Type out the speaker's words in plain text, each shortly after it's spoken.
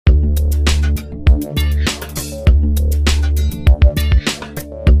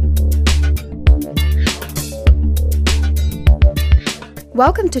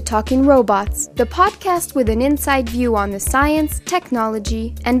Welcome to Talking Robots, the podcast with an inside view on the science,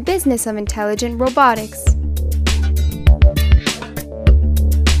 technology, and business of intelligent robotics.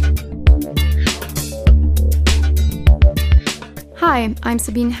 Hi, I'm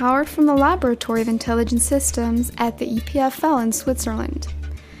Sabine Howard from the Laboratory of Intelligent Systems at the EPFL in Switzerland.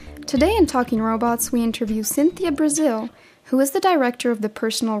 Today in Talking Robots, we interview Cynthia Brazil, who is the director of the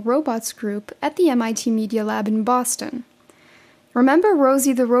Personal Robots Group at the MIT Media Lab in Boston. Remember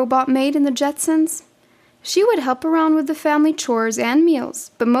Rosie the robot maid in the Jetsons? She would help around with the family chores and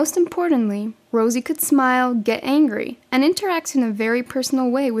meals, but most importantly, Rosie could smile, get angry, and interact in a very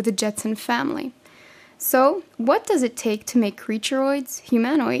personal way with the Jetson family. So, what does it take to make creaturoids,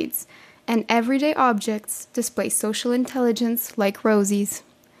 humanoids, and everyday objects display social intelligence like Rosie's?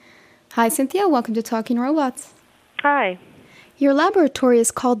 Hi, Cynthia. Welcome to Talking Robots. Hi. Your laboratory is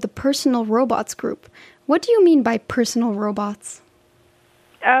called the Personal Robots Group. What do you mean by personal robots?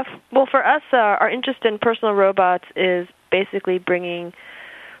 Well, for us, our interest in personal robots is basically bringing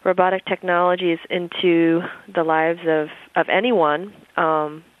robotic technologies into the lives of anyone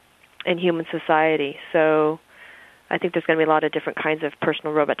in human society. So I think there's going to be a lot of different kinds of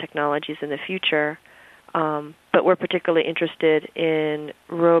personal robot technologies in the future, but we're particularly interested in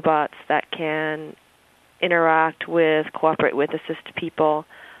robots that can interact with, cooperate with, assist people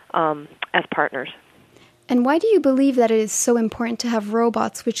as partners. And why do you believe that it is so important to have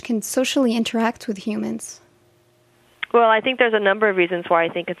robots which can socially interact with humans? Well, I think there's a number of reasons why I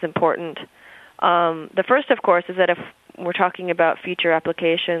think it's important. The first, of course, is that if we're talking about future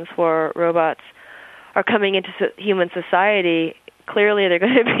applications where robots are coming into human society, clearly they're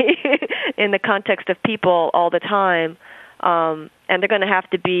going to be in the context of people all the time, and they're going to have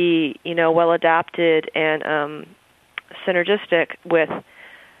to be, well adapted and synergistic with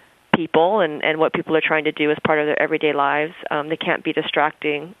people and what people are trying to do as part of their everyday lives. They can't be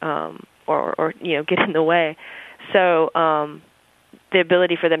distracting or get in the way. So the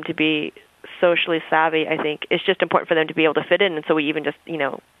ability for them to be socially savvy, I think, is just important for them to be able to fit in, and so we even just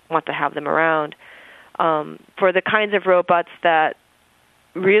want to have them around. For the kinds of robots that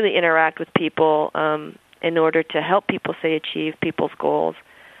really interact with people in order to help people, say, achieve people's goals,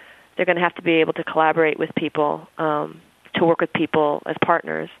 they're going to have to be able to collaborate with people, to work with people as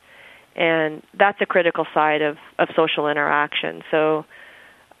partners. And that's a critical side of social interaction. So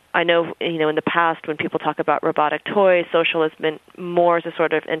I know, in the past when people talk about robotic toys, social has been more as a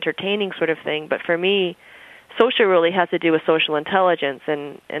sort of entertaining sort of thing. But for me, social really has to do with social intelligence.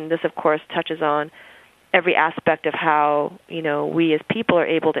 And this, of course, touches on every aspect of how, we as people are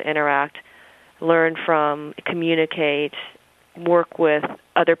able to interact, learn from, communicate, work with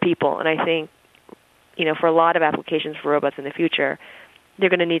other people. And I think, for a lot of applications for robots in the future, they're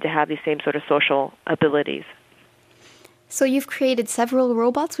going to need to have these same sort of social abilities. So you've created several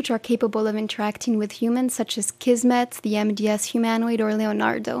robots which are capable of interacting with humans, such as Kismet, the MDS humanoid, or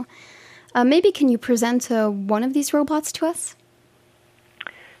Leonardo. Maybe can you present one of these robots to us?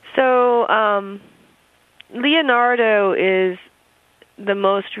 So Leonardo is the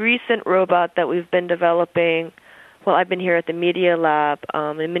most recent robot that we've been developing. Well, I've been here at the Media Lab.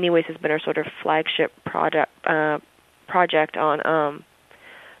 In many ways, it's been our sort of flagship project on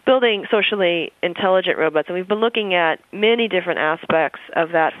building socially intelligent robots. And we've been looking at many different aspects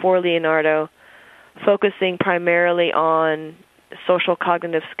of that for Leonardo, focusing primarily on social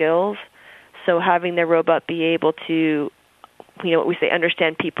cognitive skills. So having the robot be able to, what we say,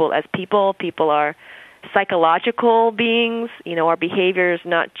 understand people as people. People are psychological beings. Our behavior is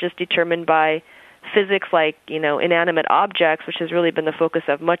not just determined by physics like, inanimate objects, which has really been the focus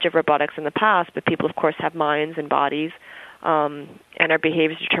of much of robotics in the past, but people, of course, have minds and bodies. And our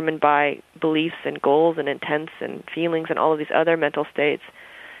behavior is determined by beliefs and goals and intents and feelings and all of these other mental states.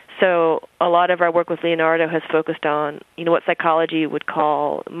 So a lot of our work with Leonardo has focused on, what psychology would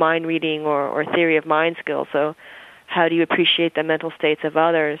call mind reading or theory of mind skills. So how do you appreciate the mental states of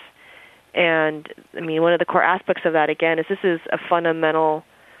others? And, one of the core aspects of that, again, is this is a fundamental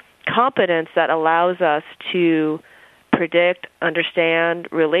competence that allows us to predict, understand,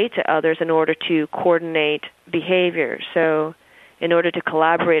 relate to others in order to coordinate behavior. So in order to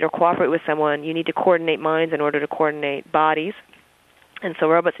collaborate or cooperate with someone, you need to coordinate minds in order to coordinate bodies. And so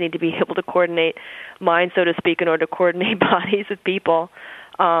robots need to be able to coordinate minds, so to speak, in order to coordinate bodies with people.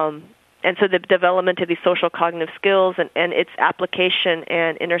 And so the development of these social cognitive skills and its application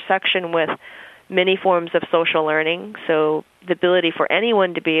and intersection with many forms of social learning. So the ability for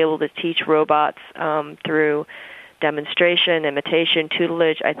anyone to be able to teach robots through demonstration, imitation,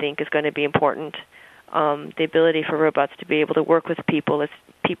 tutelage, I think is going to be important. The ability for robots to be able to work with people as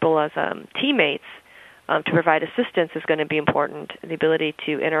teammates to provide assistance is going to be important. The ability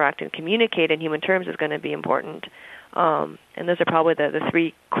to interact and communicate in human terms is going to be important. And those are probably the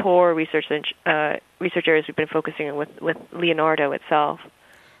three core research areas we've been focusing on with Leonardo itself.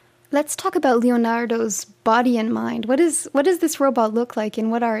 Let's talk about Leonardo's body and mind. What does this robot look like,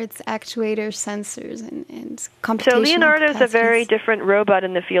 and what are its actuators, sensors, and computational So Leonardo is a capacities? very different robot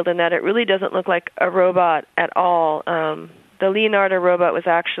in the field in that it really doesn't look like a robot at all. The Leonardo robot was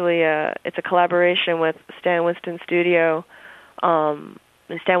actually it's a collaboration with Stan Winston Studio. And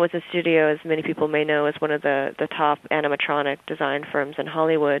Stan Winston Studio, as many people may know, is one of the top animatronic design firms in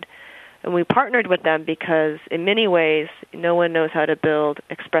Hollywood. And we partnered with them because, in many ways, no one knows how to build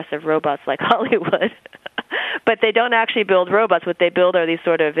expressive robots like Hollywood. But they don't actually build robots. What they build are these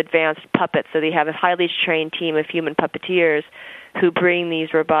sort of advanced puppets. So they have a highly trained team of human puppeteers who bring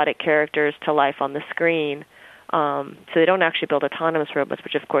these robotic characters to life on the screen. So they don't actually build autonomous robots,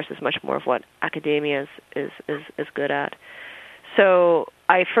 which, of course, is much more of what academia is good at. So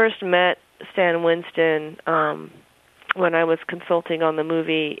I first met Stan Winston when I was consulting on the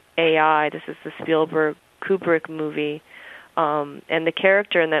movie AI. This is the Spielberg Kubrick movie. And the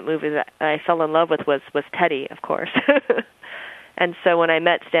character in that movie that I fell in love with was Teddy, of course. And so when I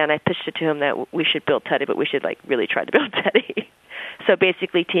met Stan, I pitched it to him that we should build Teddy, but we should really try to build Teddy. So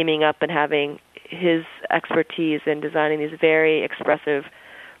basically teaming up and having his expertise in designing these very expressive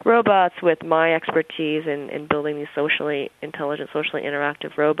robots with my expertise in building these socially intelligent, socially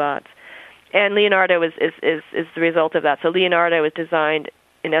interactive robots. And Leonardo is the result of that. So Leonardo is designed,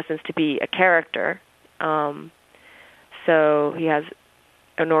 in essence, to be a character. So he has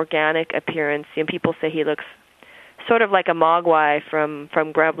an organic appearance. And people say he looks sort of like a Mogwai from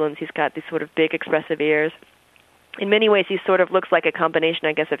Gremlins. He's got these sort of big, expressive ears. In many ways, he sort of looks like a combination,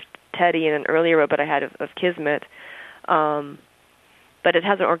 I guess, of Teddy and an earlier robot I had of Kismet. But it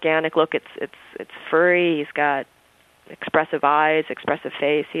has an organic look. It's furry. He's got expressive eyes, expressive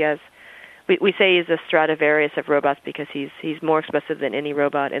face. He has. We say he's a Stradivarius of robots because he's more expressive than any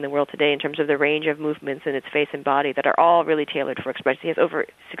robot in the world today in terms of the range of movements in its face and body that are all really tailored for expression. He has over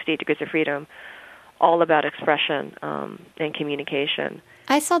 68 degrees of freedom, all about expression and communication.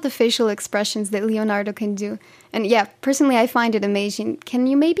 I saw the facial expressions that Leonardo can do. And yeah, personally, I find it amazing. Can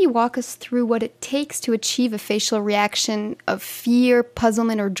you maybe walk us through what it takes to achieve a facial reaction of fear,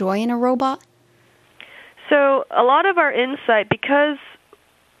 puzzlement, or joy in a robot? So a lot of our insight, because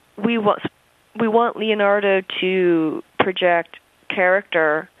we want Leonardo to project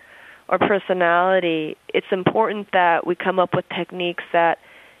character or personality, it's important that we come up with techniques that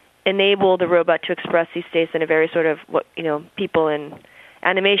enable the robot to express these states in a very sort of what people in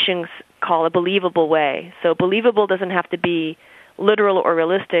animations call a believable way. So believable doesn't have to be literal or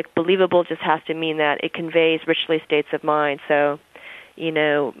realistic. Believable just has to mean that it conveys richly states of mind. So,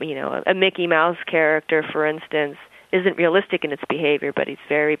 a Mickey Mouse character, for instance, isn't realistic in its behavior, but it's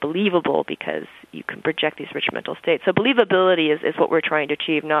very believable because you can project these rich mental states. So believability is what we're trying to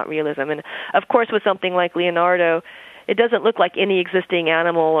achieve, not realism. And of course, with something like Leonardo, it doesn't look like any existing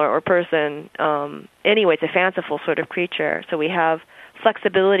animal or person. Anyway, it's a fanciful sort of creature. So we have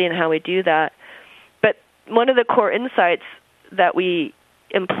flexibility in how we do that. But one of the core insights that we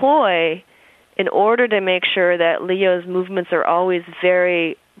employ in order to make sure that Leo's movements are always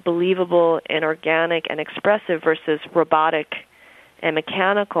very believable and organic and expressive versus robotic and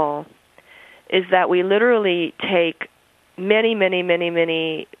mechanical is that we literally take many, many, many,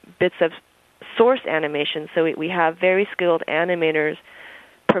 many bits of source animation. So we have very skilled animators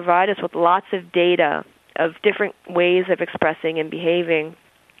provide us with lots of data of different ways of expressing and behaving.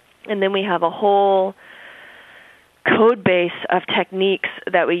 And then we have a whole code base of techniques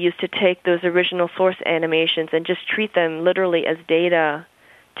that we use to take those original source animations and just treat them literally as data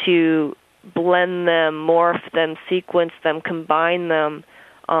to blend them, morph them, sequence them, combine them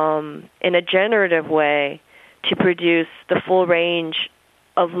in a generative way to produce the full range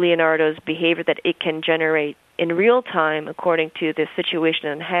of Leonardo's behavior that it can generate in real time according to the situation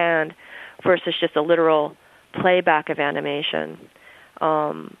in hand versus just a literal playback of animation.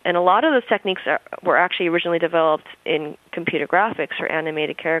 And a lot of those techniques were actually originally developed in computer graphics for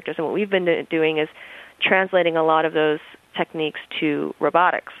animated characters. And what we've been doing is translating a lot of those techniques to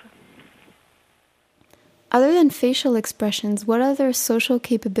robotics. Other than facial expressions, what other social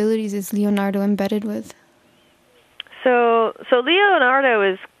capabilities is Leonardo embedded with? So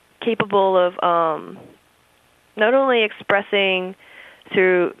Leonardo is capable of not only expressing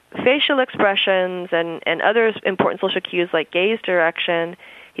through facial expressions and other important social cues like gaze direction.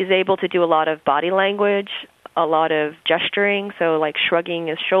 He's able to do a lot of body language, a lot of gesturing, so like shrugging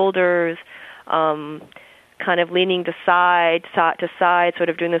his shoulders, kind of leaning to side, to side, sort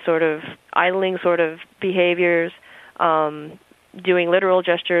of doing the sort of idling sort of behaviors, doing literal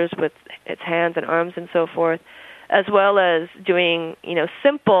gestures with its hands and arms and so forth, as well as doing,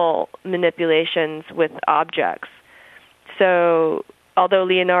 simple manipulations with objects. So although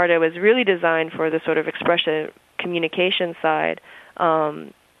Leonardo is really designed for the sort of expressive communication side,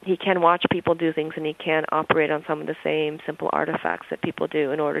 he can watch people do things, and he can operate on some of the same simple artifacts that people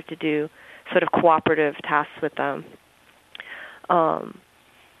do in order to do sort of cooperative tasks with them.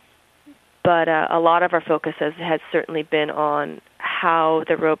 But a lot of our focus has certainly been on how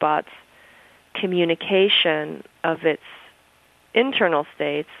the robot's communication of its internal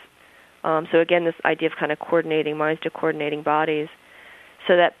states, so again, this idea of kind of coordinating minds to coordinating bodies,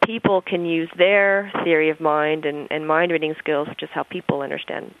 so that people can use their theory of mind and mind reading skills, which is how people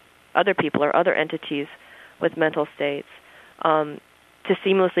understand other people or other entities with mental states, to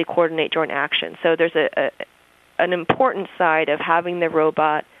seamlessly coordinate joint action. So there's an important side of having the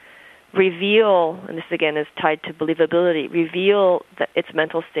robot reveal, and this again is tied to believability, reveal its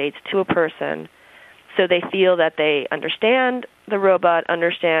mental states to a person so they feel that they understand the robot,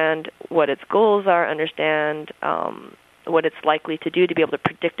 understand what its goals are, understand what it's likely to do, to be able to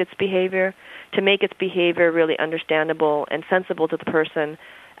predict its behavior, to make its behavior really understandable and sensible to the person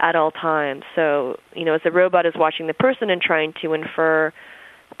at all times. So, as the robot is watching the person and trying to infer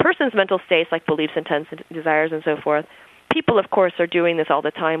a person's mental states like beliefs, intents, and desires, and so forth, people, of course, are doing this all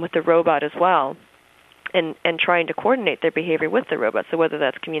the time with the robot as well, and trying to coordinate their behavior with the robot. So whether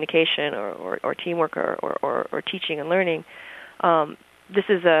that's communication or teamwork or teaching and learning, this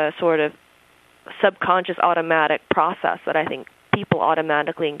is a sort of subconscious automatic process that I think people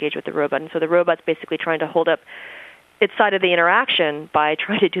automatically engage with the robot. And so the robot's basically trying to hold up its side of the interaction by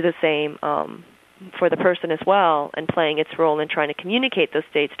trying to do the same for the person as well, and playing its role in trying to communicate those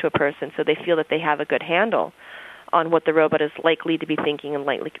states to a person so they feel that they have a good handle on what the robot is likely to be thinking and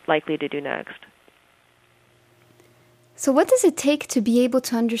likely to do next. So what does it take to be able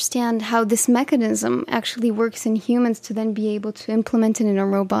to understand how this mechanism actually works in humans to then be able to implement it in a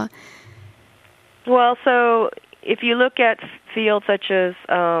robot? Well, so if you look at fields such as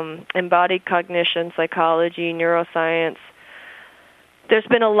embodied cognition, psychology, neuroscience, there's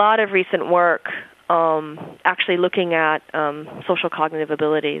been a lot of recent work actually looking at social cognitive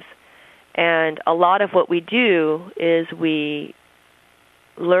abilities. And a lot of what we do is we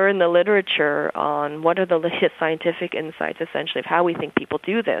learn the literature on what are the latest scientific insights, essentially, of how we think people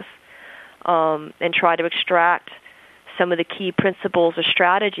do this, and try to extract some of the key principles or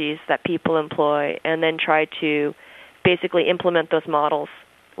strategies that people employ, and then try to basically implement those models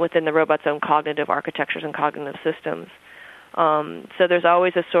within the robot's own cognitive architectures and cognitive systems. So there's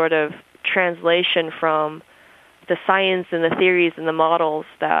always a sort of translation from the science and the theories and the models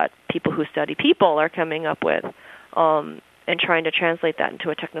that people who study people are coming up with, and trying to translate that into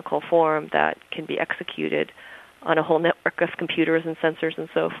a technical form that can be executed on a whole network of computers and sensors and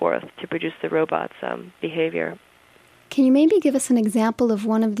so forth to produce the robot's behavior. Can you maybe give us an example of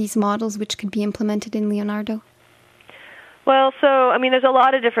one of these models which could be implemented in Leonardo? Well, so, there's a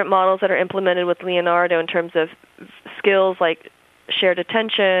lot of different models that are implemented with Leonardo in terms of skills like shared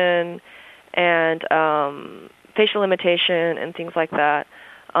attention and facial imitation and things like that.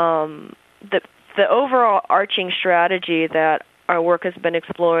 The overall arching strategy that our work has been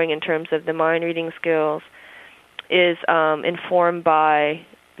exploring in terms of the mind-reading skills is informed by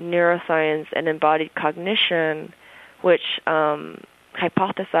neuroscience and embodied cognition, which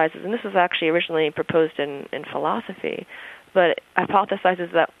hypothesizes, and this was actually originally proposed in philosophy, but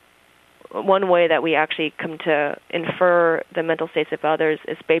hypothesizes that one way that we actually come to infer the mental states of others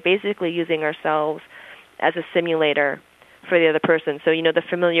is by basically using ourselves as a simulator for the other person. So, the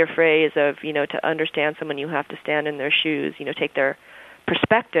familiar phrase of, to understand someone, you have to stand in their shoes, take their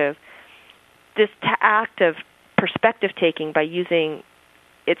perspective. This act of perspective taking by using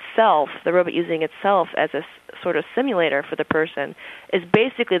itself, the robot using itself as a sort of simulator for the person, is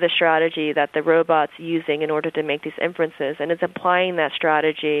basically the strategy that the robot's using in order to make these inferences, and it's applying that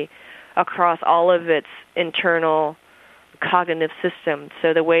strategy across all of its internal cognitive systems.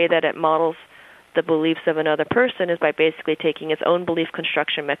 So the way that it models the beliefs of another person is by basically taking its own belief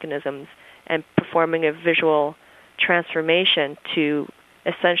construction mechanisms and performing a visual transformation to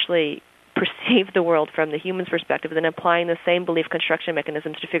essentially perceive the world from the human's perspective, and then applying the same belief construction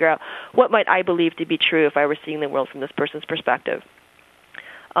mechanisms to figure out what might I believe to be true if I were seeing the world from this person's perspective.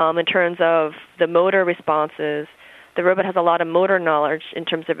 In terms of the motor responses, the robot has a lot of motor knowledge in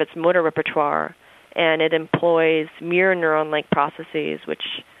terms of its motor repertoire, and it employs mirror neuron-like processes, which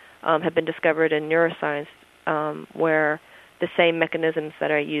have been discovered in neuroscience, where the same mechanisms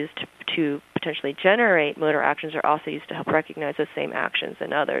that are used to potentially generate motor actions are also used to help recognize those same actions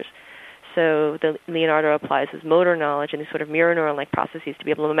in others. So the Leonardo applies his motor knowledge and these sort of mirror neuron-like processes to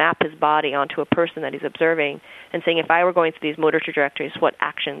be able to map his body onto a person that he's observing and saying, if I were going through these motor trajectories, what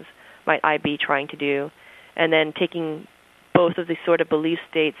actions might I be trying to do? And then taking both of these sort of belief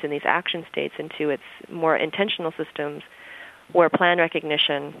states and these action states into its more intentional systems where plan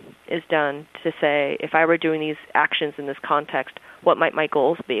recognition is done to say, if I were doing these actions in this context, what might my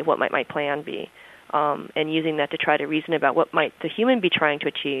goals be? What might my plan be? And using that to try to reason about what might the human be trying to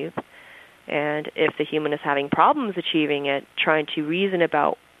achieve. And if the human is having problems achieving it, trying to reason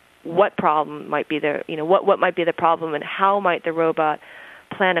about what problem might be there, what might be the problem and how might the robot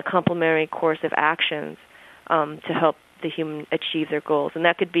plan a complementary course of actions to help the human achieve their goals. And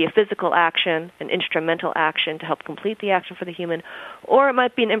that could be a physical action, an instrumental action to help complete the action for the human, or it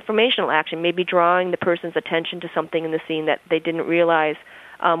might be an informational action, maybe drawing the person's attention to something in the scene that they didn't realize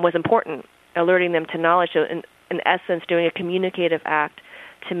was important, alerting them to knowledge, so in essence doing a communicative act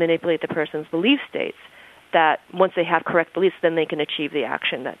to manipulate the person's belief states, that once they have correct beliefs, then they can achieve the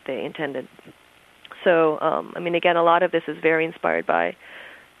action that they intended. So, again, a lot of this is very inspired by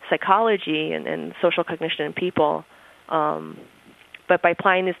psychology and social cognition in people. But by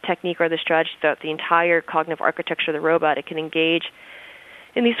applying this technique or this strategy throughout the entire cognitive architecture of the robot, it can engage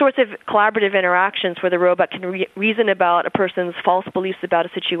in these sorts of collaborative interactions where the robot can reason about a person's false beliefs about a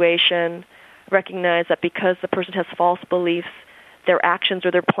situation, recognize that because the person has false beliefs, their actions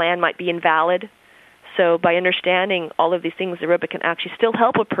or their plan might be invalid. So by understanding all of these things, the robot can actually still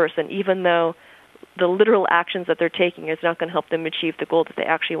help a person, even though the literal actions that they're taking is not going to help them achieve the goal that they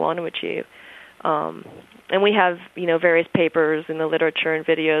actually want to achieve. And we have, various papers in the literature and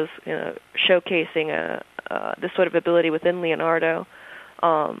videos showcasing this sort of ability within Leonardo.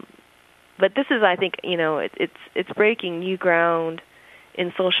 But this is, I think, it's breaking new ground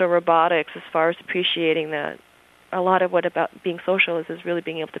in social robotics as far as appreciating that a lot of what about being social is really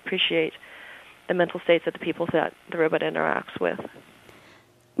being able to appreciate the mental states of the people that the robot interacts with.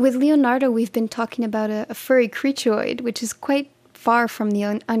 With Leonardo, we've been talking about a furry creatureoid, which is quite far from the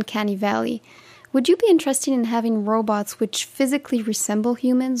uncanny valley. Would you be interested in having robots which physically resemble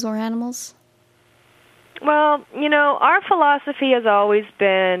humans or animals? Well, our philosophy has always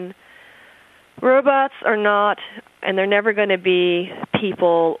been robots are not, and they're never going to be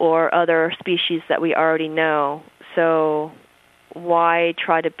people or other species that we already know. So why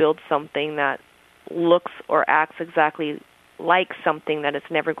try to build something that looks or acts exactly like something that it's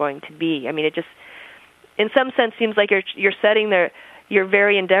never going to be? It just, in some sense, seems like you're setting your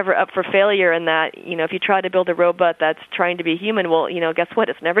very endeavor up for failure in that, if you try to build a robot that's trying to be human, well, guess what?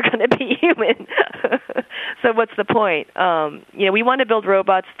 It's never going to be human. So what's the point? We want to build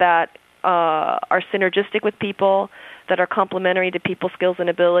robots that are synergistic with people, that are complementary to people's skills and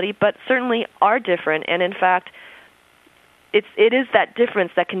ability, but certainly are different. And in fact, it is that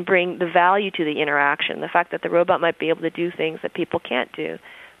difference that can bring the value to the interaction. The fact that the robot might be able to do things that people can't do,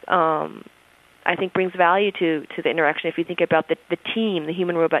 I think brings value to the interaction if you think about the team, the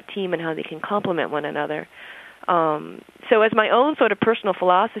human-robot team, and how they can complement one another. So as my own sort of personal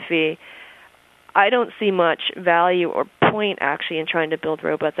philosophy, I don't see much value or point, actually, in trying to build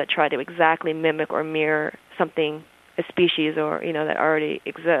robots that try to exactly mimic or mirror something, a species, or, that already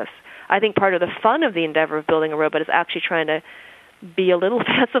exists. I think part of the fun of the endeavor of building a robot is actually trying to be a little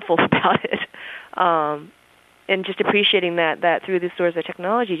fanciful about it, and just appreciating that through these sorts of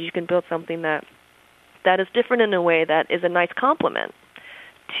technologies you can build something that is different in a way that is a nice complement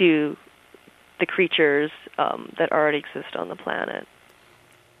to the creatures that already exist on the planet.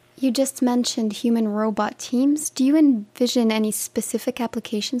 You just mentioned human-robot teams. Do you envision any specific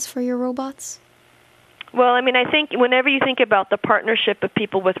applications for your robots? Well, I think whenever you think about the partnership of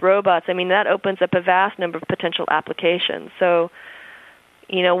people with robots, that opens up a vast number of potential applications. So,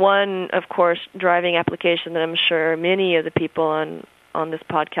 one, of course, driving application that I'm sure many of the people on this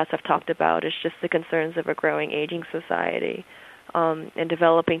podcast have talked about is just the concerns of a growing aging society, and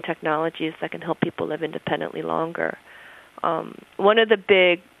developing technologies that can help people live independently longer. One of the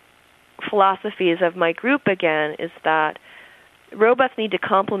big philosophies of my group, again, is that robots need to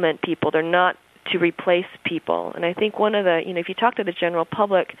complement people. They're not to replace people. And I think one of the, if you talk to the general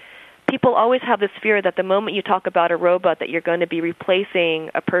public, people always have this fear that the moment you talk about a robot that you're going to be replacing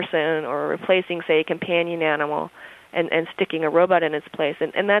a person or replacing, say, a companion animal and sticking a robot in its place.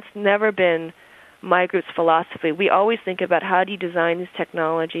 And that's never been my group's philosophy. We always think about how do you design these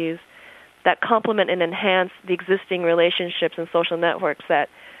technologies that complement and enhance the existing relationships and social networks that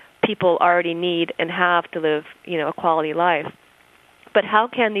people already need and have to live, a quality life. But how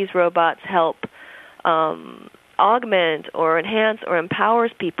can these robots help augment or enhance or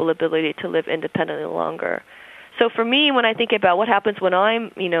empowers people's ability to live independently longer. So for me, when I think about what happens when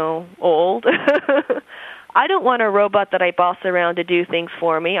I'm, old, I don't want a robot that I boss around to do things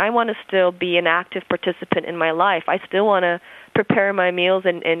for me. I want to still be an active participant in my life. I still want to prepare my meals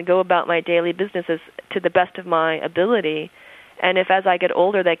and go about my daily businesses to the best of my ability. And if as I get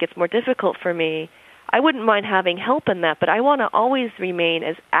older that gets more difficult for me, I wouldn't mind having help in that, but I want to always remain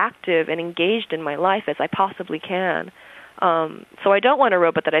as active and engaged in my life as I possibly can. So I don't want a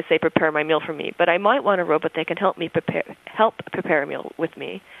robot that I say prepare my meal for me, but I might want a robot that can help prepare a meal with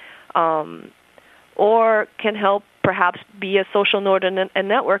me, or can help perhaps be a social node and a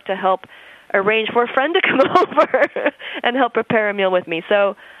network to help arrange for a friend to come over and help prepare a meal with me.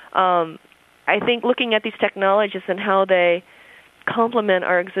 So I think looking at these technologies and how they complement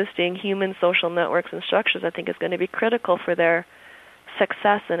our existing human social networks and structures, I think is going to be critical for their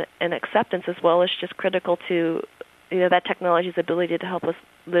success and acceptance, as well as just critical to that technology's ability to help us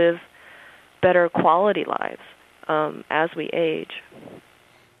live better quality lives as we age.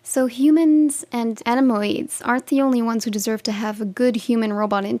 So humans and animaloids aren't the only ones who deserve to have a good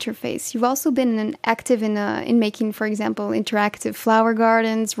human-robot interface. You've also been active in making, for example, interactive flower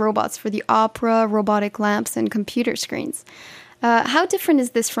gardens, robots for the opera, robotic lamps, and computer screens. How different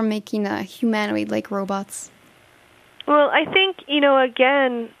is this from making humanoid-like robots? Well, I think,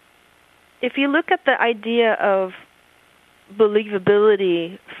 again, if you look at the idea of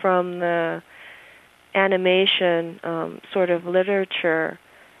believability from the animation sort of literature,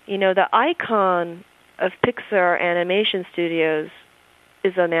 the icon of Pixar Animation Studios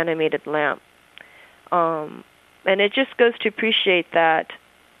is an animated lamp. And it just goes to appreciate that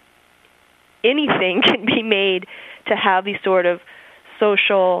anything can be made to have these sort of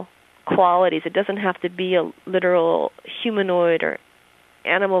social qualities. It doesn't have to be a literal humanoid or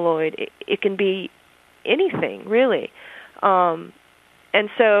animaloid. It can be anything, really. And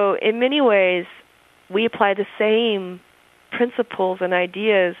so in many ways, we apply the same principles and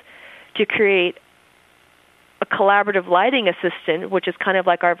ideas to create a collaborative lighting assistant, which is kind of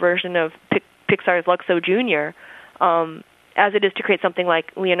like our version of Pixar's Luxo Jr., as it is to create something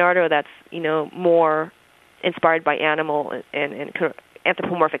like Leonardo that's, more inspired by animal and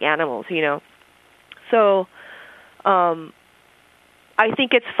anthropomorphic animals, So I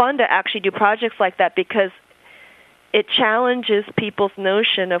think it's fun to actually do projects like that because it challenges people's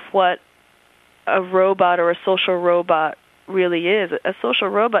notion of what a robot or a social robot really is. A social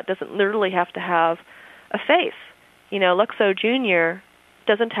robot doesn't literally have to have a face. Luxo Jr.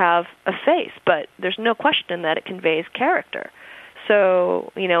 doesn't have a face, but there's no question that it conveys character.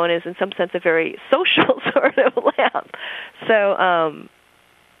 So, and is in some sense a very social sort of lamp. So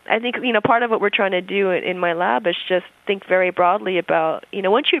I think, part of what we're trying to do in my lab is just think very broadly about,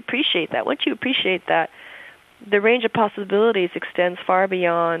 once you appreciate that, the range of possibilities extends far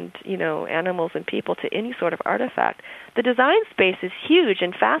beyond, animals and people to any sort of artifact. The design space is huge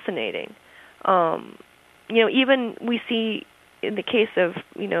and fascinating. Even we see in the case of,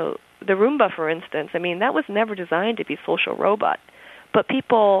 the Roomba, for instance, that was never designed to be a social robot. But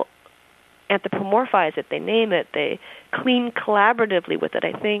people anthropomorphize it, they name it, they clean collaboratively with it.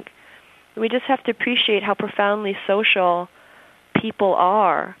 I think we just have to appreciate how profoundly social people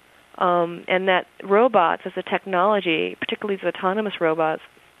are. And that robots as a technology, particularly the autonomous robots,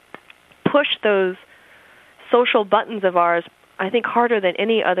 push those social buttons of ours, I think, harder than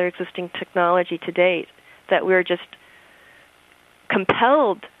any other existing technology to date, that we're just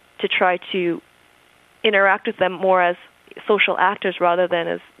compelled to try to interact with them more as social actors rather than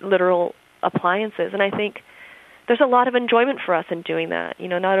as literal appliances. And I think there's a lot of enjoyment for us in doing that.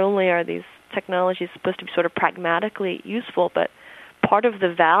 Not only are these technologies supposed to be sort of pragmatically useful, but part of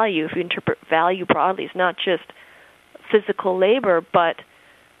the value, if you interpret value broadly, is not just physical labor, but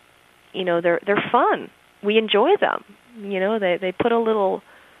they're fun. We enjoy them. They put a little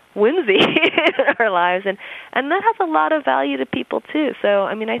whimsy in our lives, and that has a lot of value to people too. So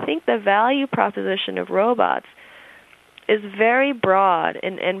I think the value proposition of robots is very broad,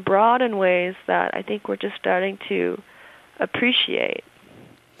 and broad in ways that I think we're just starting to appreciate.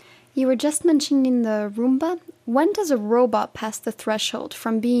 You were just mentioning the Roomba. When does a robot pass the threshold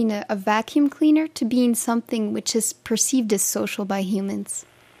from being a vacuum cleaner to being something which is perceived as social by humans?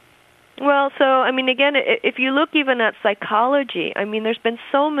 Well, so, again, if you look even at psychology, there's been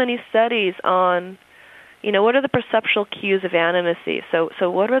so many studies on, what are the perceptual cues of animacy? So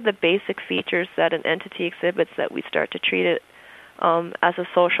what are the basic features that an entity exhibits that we start to treat it as a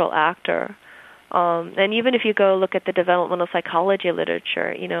social actor? And even if you go look at the developmental psychology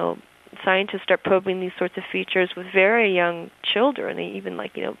literature, scientists start probing these sorts of features with very young children, even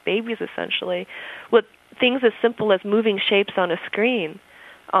babies essentially, with things as simple as moving shapes on a screen.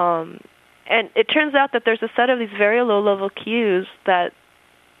 And it turns out that there's a set of these very low-level cues that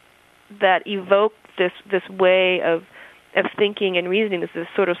evoke this way of thinking and reasoning, this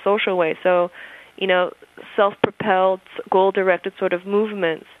sort of social way. So, self-propelled, goal-directed sort of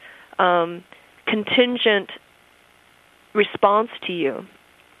movements, contingent response to you,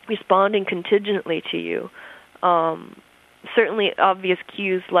 responding contingently to you. Certainly obvious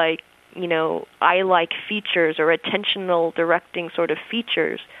cues like, I-like features or attentional directing sort of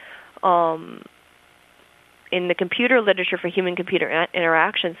features. In the computer literature for human-computer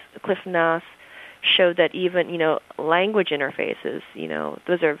interactions, Cliff Nass showed that even, language interfaces,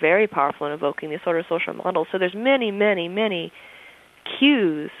 those are very powerful in evoking these sort of social models. So there's many, many, many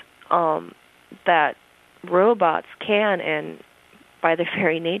cues that robots can, and by their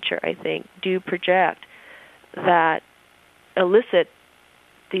very nature, I think, do project that elicit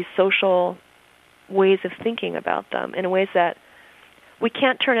these social ways of thinking about them in ways that we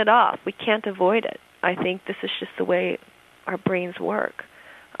can't turn it off. We can't avoid it. I think this is just the way our brains work.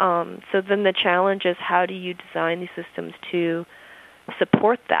 So then the challenge is, how do you design these systems to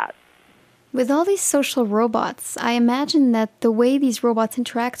support that? With all these social robots, I imagine that the way these robots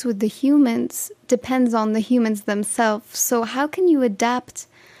interact with the humans depends on the humans themselves. So how can you adapt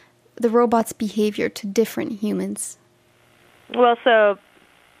the robot's behavior to different humans? Well, that's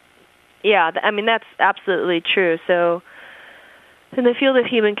absolutely true. So in the field of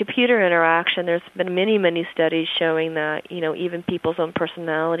human-computer interaction, there's been many, many studies showing that, even people's own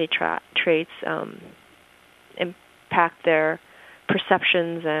personality traits impact their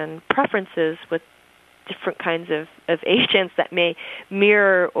perceptions and preferences with different kinds of agents that may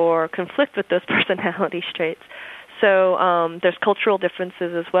mirror or conflict with those personality traits. So there's cultural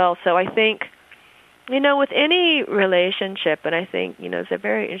differences as well. So I think, with any relationship, and I think, it's a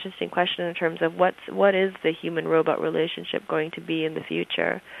very interesting question in terms of what is the human-robot relationship going to be in the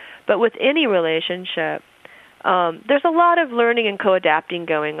future. But with any relationship, there's a lot of learning and co-adapting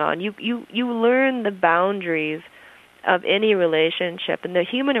going on. You learn the boundaries of any relationship, and the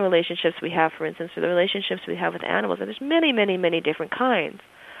human relationships we have, for instance, or the relationships we have with animals, and there's many, many, many different kinds.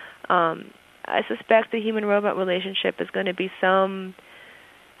 I suspect the human-robot relationship is going to be something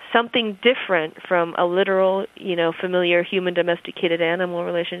different from a literal, familiar human domesticated animal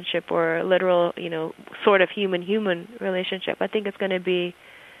relationship, or a literal, sort of human-human relationship. I think it's going to be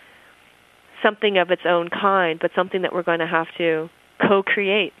something of its own kind, but something that we're going to have to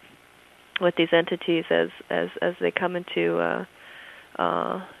co-create with these entities as they come into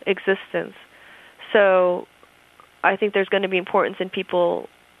existence. So I think there's going to be importance in people.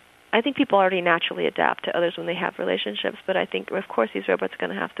 I think people already naturally adapt to others when they have relationships, but I think, of course, these robots are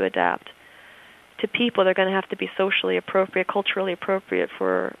going to have to adapt to people. They're going to have to be socially appropriate, culturally appropriate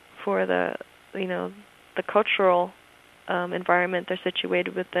for the the cultural environment they're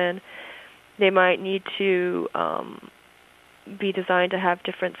situated within. They might need to be designed to have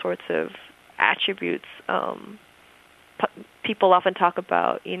different sorts of attributes. People often talk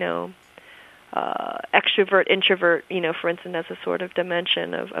about, extrovert, introvert, for instance, as a sort of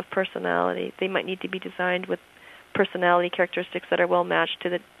dimension of personality. They might need to be designed with personality characteristics that are well matched to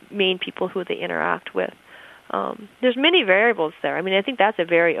the main people who they interact with. There's many variables there. I think that's a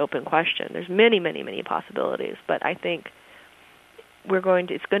very open question. There's many, many, many possibilities, but I think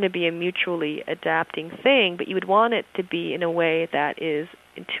it's going to be a mutually adapting thing, but you would want it to be in a way that is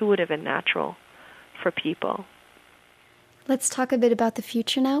intuitive and natural for people. Let's talk a bit about the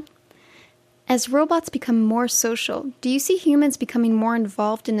future now. As robots become more social, do you see humans becoming more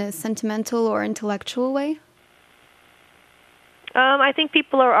involved in a sentimental or intellectual way? I think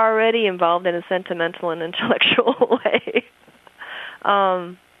people are already involved in a sentimental and intellectual way.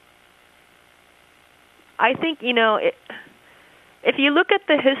 I think, if you look at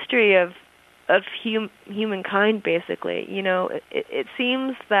the history of humankind, basically, it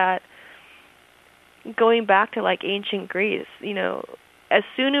seems that going back to ancient Greece, as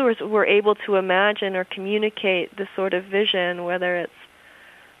soon as we're able to imagine or communicate this sort of vision, whether it's,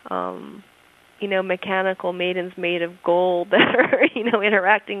 mechanical maidens made of gold that are,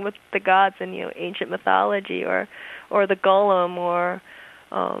 interacting with the gods in, ancient mythology, or the golem, or,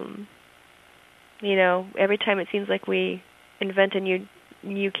 every time it seems like we invent a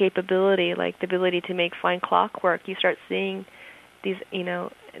new capability, like the ability to make fine clockwork, you start seeing these,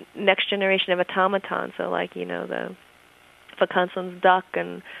 next generation of automatons. So the Vaucanson's duck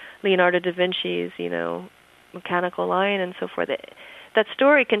and Leonardo da Vinci's, mechanical lion and so forth. That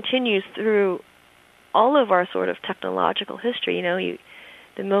story continues through all of our sort of technological history.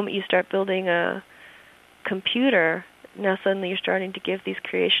 The moment you start building a computer, now suddenly you're starting to give these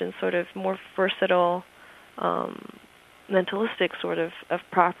creations sort of more versatile mentalistic sort of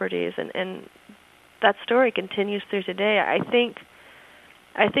properties, and that story continues through today. I think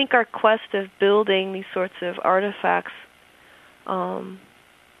our quest of building these sorts of artifacts in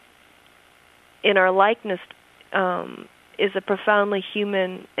our likeness is a profoundly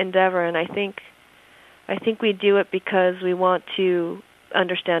human endeavor, and I think we do it because we want to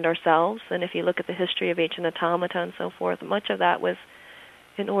understand ourselves. And if you look at the history of ancient automata and so forth, much of that was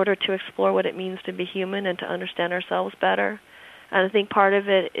in order to explore what it means to be human and to understand ourselves better. And I think part of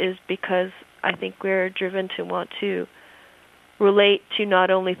it is because I think we're driven to want to relate to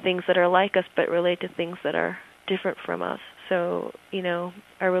not only things that are like us, but relate to things that are different from us. So,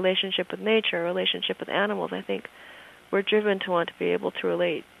 our relationship with nature, our relationship with animals, I think we're driven to want to be able to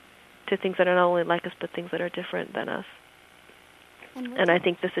relate to things that are not only like us, but things that are different than us. And I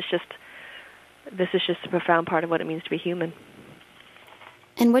think this is just a profound part of what it means to be human.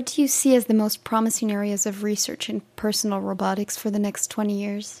 And what do you see as the most promising areas of research in personal robotics for the next 20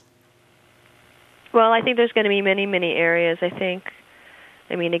 years? Well, I think there's going to be many, many areas. Again,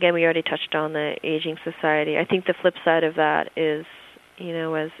 we already touched on the aging society. I think the flip side of that is,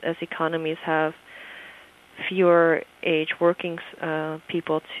 as economies have fewer age working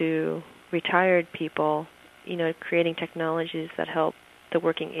people to retired people, creating technologies that help the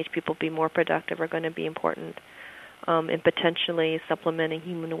working age people be more productive are going to be important, and potentially supplementing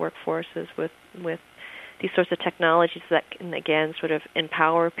human workforces with these sorts of technologies that can, again, sort of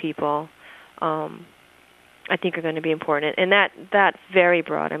empower people, I think are going to be important. And that's very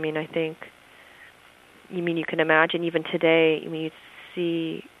broad. I think, you can imagine even today, you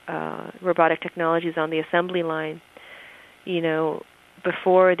see robotic technologies on the assembly line.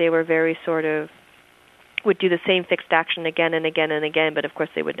 Before they were very sort of, would do the same fixed action again and again and again, but of course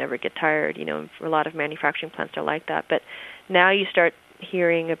they would never get tired. A lot of manufacturing plants are like that. But now you start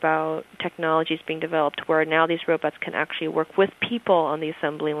hearing about technologies being developed where now these robots can actually work with people on the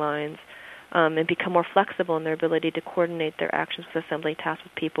assembly lines, and become more flexible in their ability to coordinate their actions with assembly tasks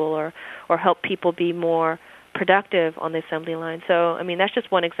with people, or help people be more productive on the assembly line. So, that's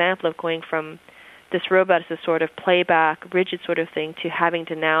just one example of going from this robot as a sort of playback, rigid sort of thing to having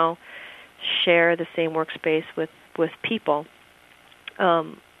to now share the same workspace with people.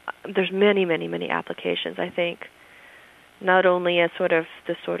 There's many, many, many applications, I think, not only as sort of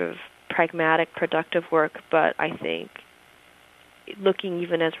pragmatic, productive work, but I think looking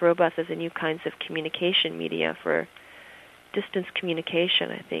even as robots as a new kinds of communication media for distance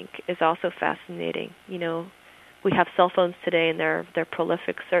communication, I think, is also fascinating. We have cell phones today, and they're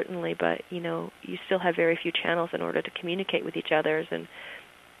prolific, certainly, but, you still have very few channels in order to communicate with each other. And,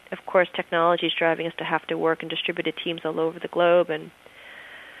 of course, technology is driving us to have to work in distributed teams all over the globe, and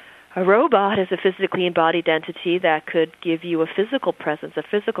a robot is a physically embodied entity that could give you a physical presence, a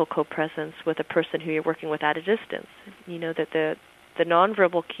physical co-presence with a person who you're working with at a distance. That the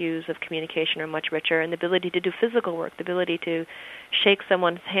nonverbal cues of communication are much richer, and the ability to do physical work, the ability to shake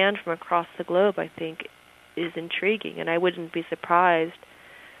someone's hand from across the globe, I think, is intriguing. And I wouldn't be surprised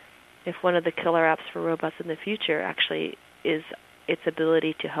if one of the killer apps for robots in the future actually is its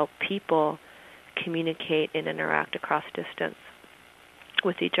ability to help people communicate and interact across distance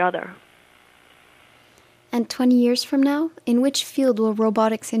with each other. And 20 years from now, in which field will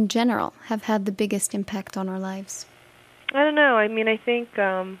robotics in general have had the biggest impact on our lives? I don't know. I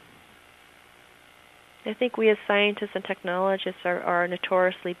think we as scientists and technologists are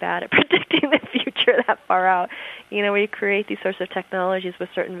notoriously bad at predicting the future that far out. We create these sorts of technologies with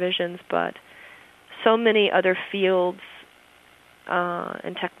certain visions, but so many other fields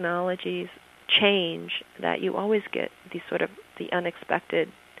and technologies change that you always get these sort of the unexpected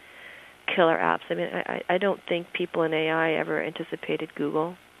killer apps. I don't think people in AI ever anticipated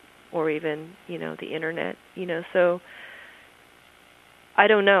Google or even, the internet, so I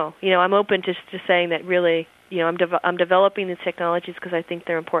don't know. I'm open to saying that really, I'm developing these technologies because I think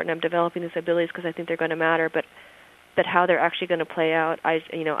they're important. I'm developing these abilities because I think they're going to matter, but how they're actually going to play out,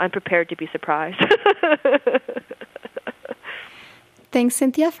 I'm prepared to be surprised. Thanks,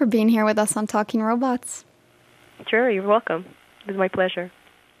 Cynthia, for being here with us on Talking Robots. Sure, you're welcome. It was my pleasure.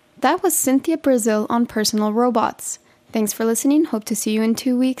 That was Cynthia Brazil on personal robots. Thanks for listening. Hope to see you in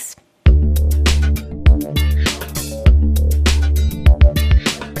 2 weeks.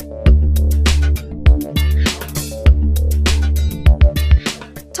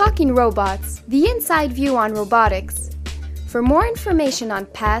 Talking Robots, the inside view on robotics. For more information on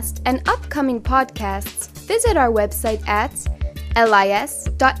past and upcoming podcasts, visit our website at lis.epfl.ch.